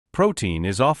Protein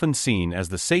is often seen as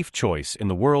the safe choice in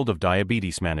the world of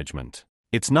diabetes management.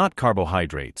 It's not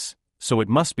carbohydrates, so it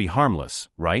must be harmless,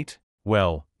 right?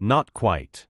 Well, not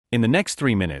quite. In the next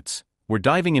 3 minutes, we're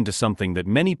diving into something that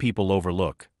many people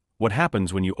overlook: what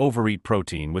happens when you overeat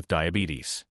protein with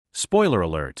diabetes. Spoiler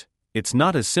alert, it's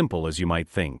not as simple as you might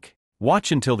think.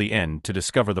 Watch until the end to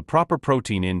discover the proper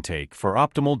protein intake for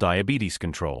optimal diabetes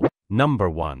control. Number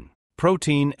 1.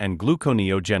 Protein and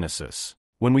gluconeogenesis.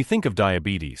 When we think of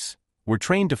diabetes, we're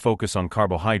trained to focus on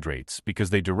carbohydrates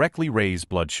because they directly raise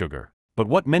blood sugar. But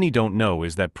what many don't know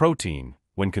is that protein,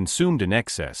 when consumed in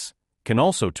excess, can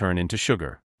also turn into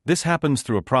sugar. This happens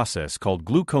through a process called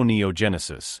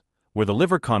gluconeogenesis, where the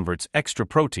liver converts extra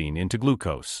protein into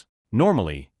glucose.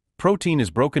 Normally, protein is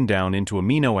broken down into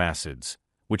amino acids,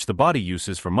 which the body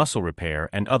uses for muscle repair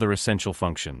and other essential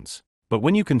functions. But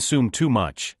when you consume too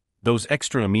much, those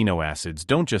extra amino acids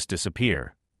don't just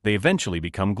disappear, they eventually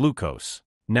become glucose.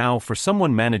 Now, for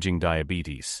someone managing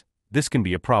diabetes, this can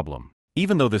be a problem.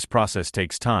 Even though this process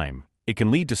takes time, it can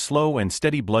lead to slow and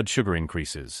steady blood sugar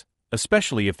increases,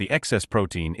 especially if the excess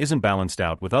protein isn't balanced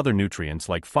out with other nutrients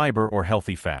like fiber or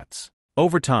healthy fats.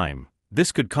 Over time,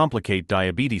 this could complicate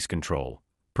diabetes control,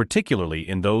 particularly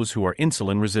in those who are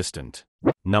insulin resistant.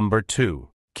 Number 2.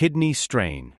 Kidney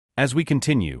strain. As we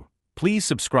continue, please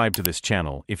subscribe to this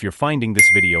channel if you're finding this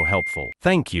video helpful.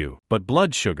 Thank you. But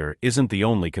blood sugar isn't the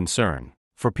only concern.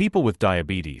 For people with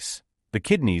diabetes, the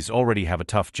kidneys already have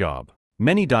a tough job.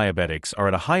 Many diabetics are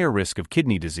at a higher risk of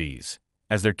kidney disease,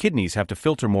 as their kidneys have to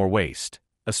filter more waste,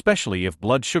 especially if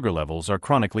blood sugar levels are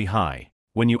chronically high.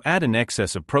 When you add an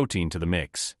excess of protein to the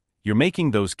mix, you're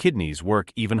making those kidneys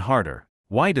work even harder.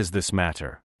 Why does this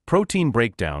matter? Protein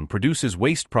breakdown produces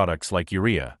waste products like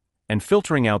urea, and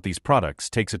filtering out these products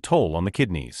takes a toll on the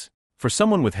kidneys. For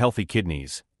someone with healthy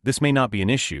kidneys, this may not be an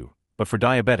issue, but for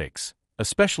diabetics,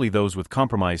 especially those with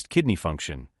compromised kidney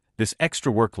function, this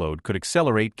extra workload could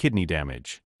accelerate kidney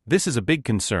damage. This is a big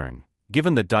concern,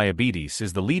 given that diabetes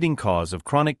is the leading cause of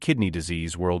chronic kidney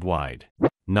disease worldwide.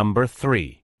 Number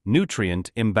 3.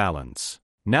 Nutrient imbalance.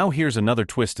 Now here's another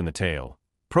twist in the tale.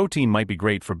 Protein might be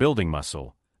great for building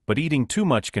muscle, but eating too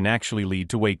much can actually lead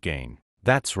to weight gain.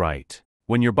 That's right.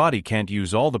 When your body can't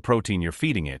use all the protein you're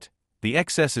feeding it, the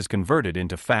excess is converted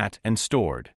into fat and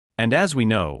stored. And as we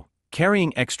know,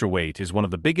 carrying extra weight is one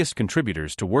of the biggest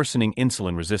contributors to worsening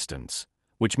insulin resistance,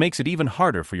 which makes it even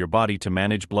harder for your body to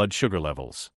manage blood sugar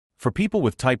levels. For people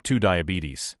with type 2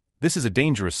 diabetes, this is a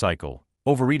dangerous cycle.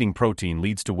 Overeating protein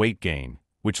leads to weight gain,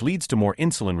 which leads to more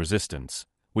insulin resistance,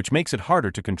 which makes it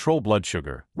harder to control blood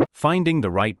sugar. Finding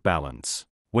the right balance.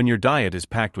 When your diet is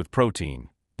packed with protein,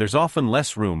 there's often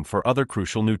less room for other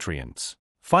crucial nutrients.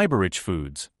 Fiber-rich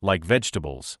foods, like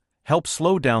vegetables, help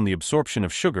slow down the absorption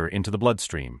of sugar into the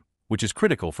bloodstream, which is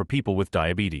critical for people with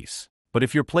diabetes. But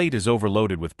if your plate is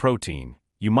overloaded with protein,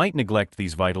 you might neglect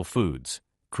these vital foods,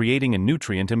 creating a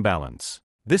nutrient imbalance.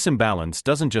 This imbalance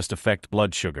doesn't just affect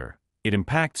blood sugar, it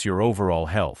impacts your overall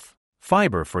health.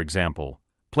 Fiber, for example,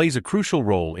 plays a crucial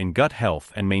role in gut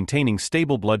health and maintaining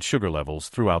stable blood sugar levels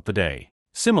throughout the day.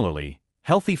 Similarly,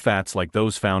 healthy fats like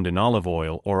those found in olive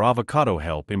oil or avocado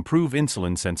help improve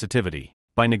insulin sensitivity.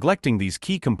 By neglecting these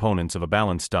key components of a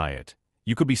balanced diet,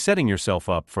 you could be setting yourself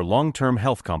up for long-term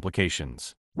health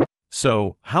complications.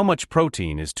 So, how much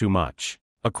protein is too much?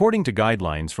 According to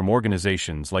guidelines from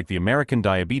organizations like the American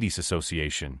Diabetes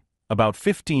Association, about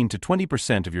 15 to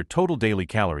 20% of your total daily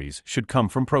calories should come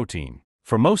from protein.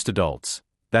 For most adults,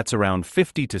 that's around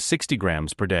 50 to 60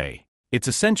 grams per day. It's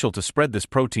essential to spread this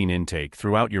protein intake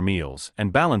throughout your meals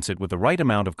and balance it with the right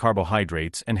amount of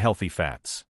carbohydrates and healthy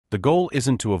fats. The goal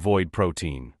isn't to avoid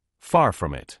protein. Far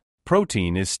from it.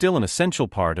 Protein is still an essential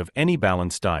part of any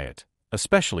balanced diet,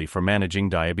 especially for managing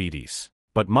diabetes.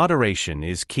 But moderation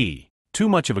is key. Too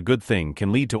much of a good thing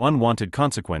can lead to unwanted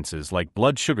consequences like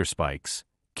blood sugar spikes,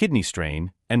 kidney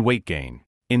strain, and weight gain.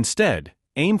 Instead,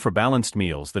 aim for balanced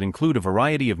meals that include a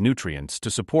variety of nutrients to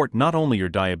support not only your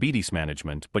diabetes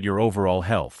management but your overall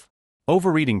health.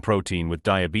 Overeating protein with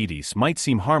diabetes might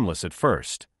seem harmless at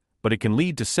first, but it can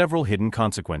lead to several hidden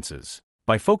consequences.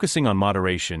 By focusing on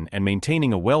moderation and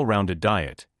maintaining a well-rounded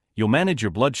diet, you'll manage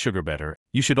your blood sugar better.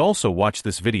 You should also watch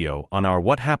this video on our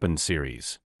What Happened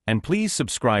series. And please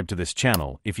subscribe to this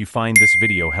channel if you find this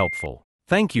video helpful.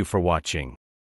 Thank you for watching.